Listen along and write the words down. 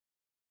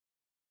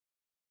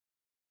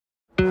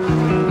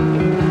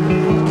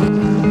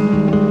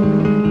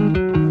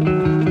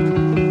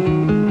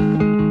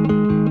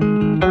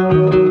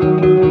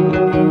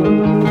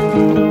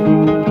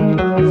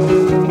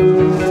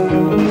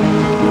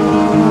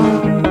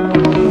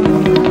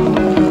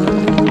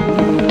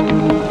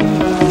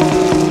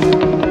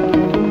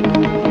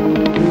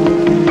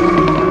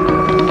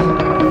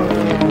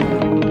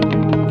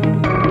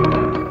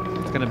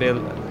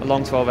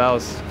long 12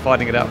 hours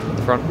fighting it out at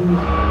the front.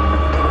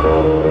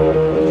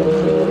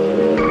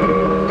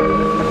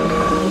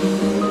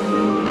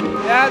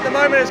 Yeah, at the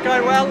moment it's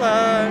going well.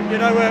 You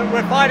know,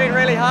 we're fighting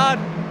really hard.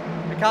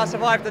 We can't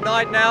survive the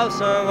night now,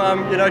 so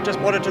you know, just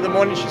brought it to the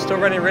morning. She's still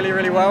running really,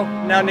 really well.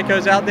 Now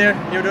Nico's out there.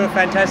 He'll do a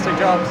fantastic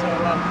job. So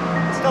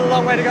it's still a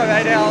long way to go,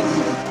 8 hours.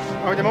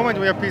 At the moment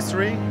we are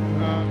P3.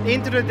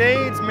 Into the day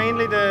it's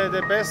mainly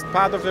the best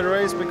part of the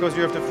race because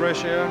you have the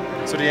fresh air.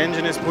 So the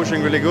engine is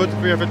pushing really good.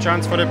 We have a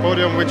chance for the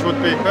podium, which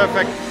would be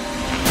perfect.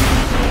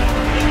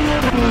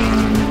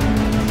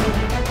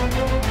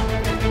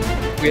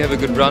 We have a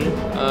good run,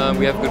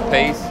 we have good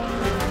pace.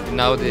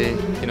 Now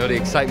the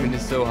excitement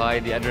is so high,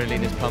 the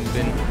adrenaline is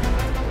pumping.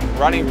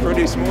 Running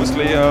pretty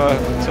smoothly.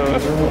 So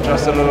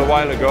just a little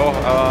while ago,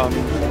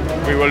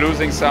 we were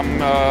losing some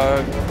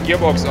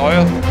gearbox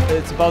oil.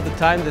 It's about the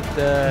time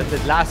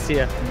that last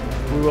year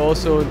we were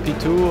also in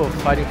P2 or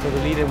fighting for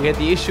the lead, and we had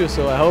the issue.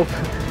 So I hope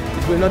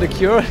it will not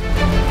occur.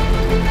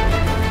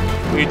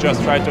 We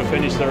just tried to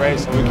finish the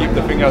race. We keep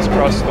the fingers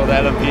crossed for the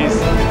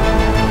LMPs.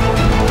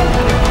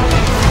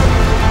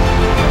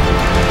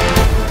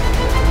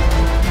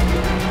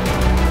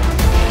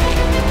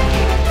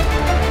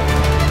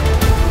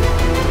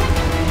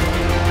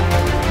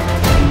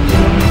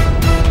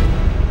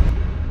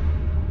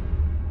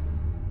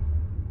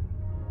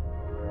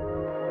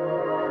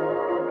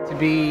 To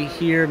be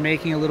here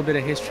making a little bit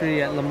of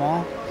history at Le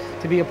Mans,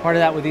 to be a part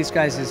of that with these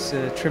guys is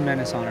a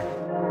tremendous honor.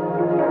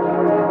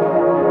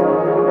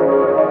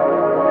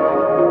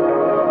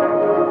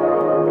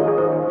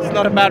 It's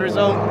not a bad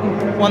result.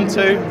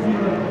 1-2.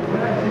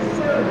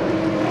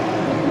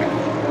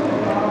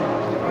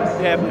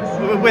 Yeah,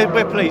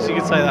 we're pleased, you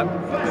could say that.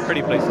 We're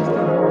pretty pleased.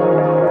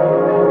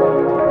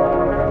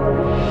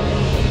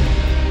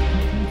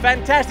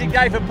 Fantastic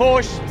day for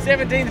Porsche,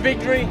 17th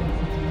victory.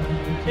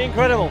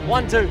 Incredible,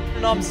 1-2.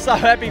 And I'm so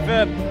happy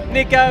for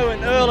Nico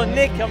and Earl and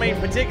Nick. I mean,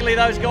 particularly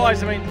those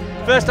guys. I mean,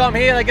 first time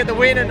here, they get the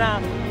win, and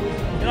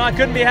you know, I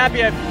couldn't be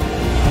happier.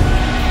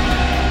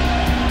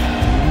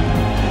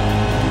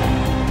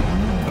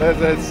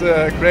 That's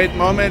a great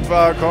moment for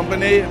our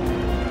company.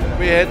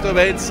 We had to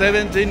wait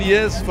 17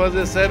 years for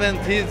the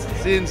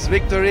 17th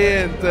victory,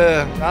 and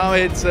now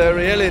it's a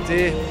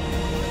reality,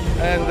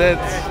 and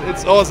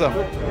it's awesome.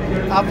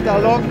 After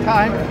a long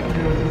time,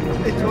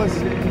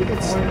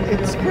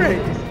 it's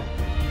great.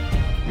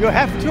 You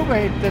have to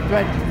wait the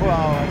 24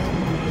 hours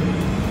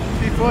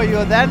before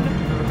you're then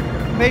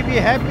maybe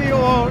happy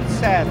or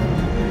sad.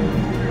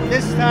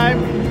 This time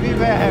we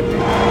were happy.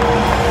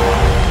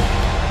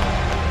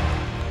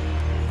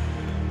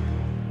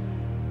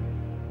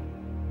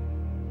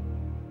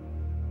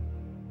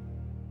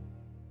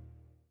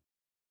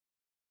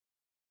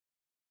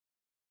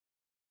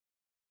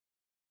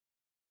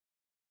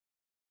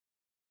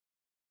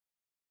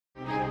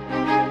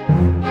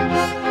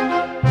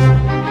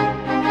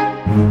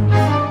 Thank you.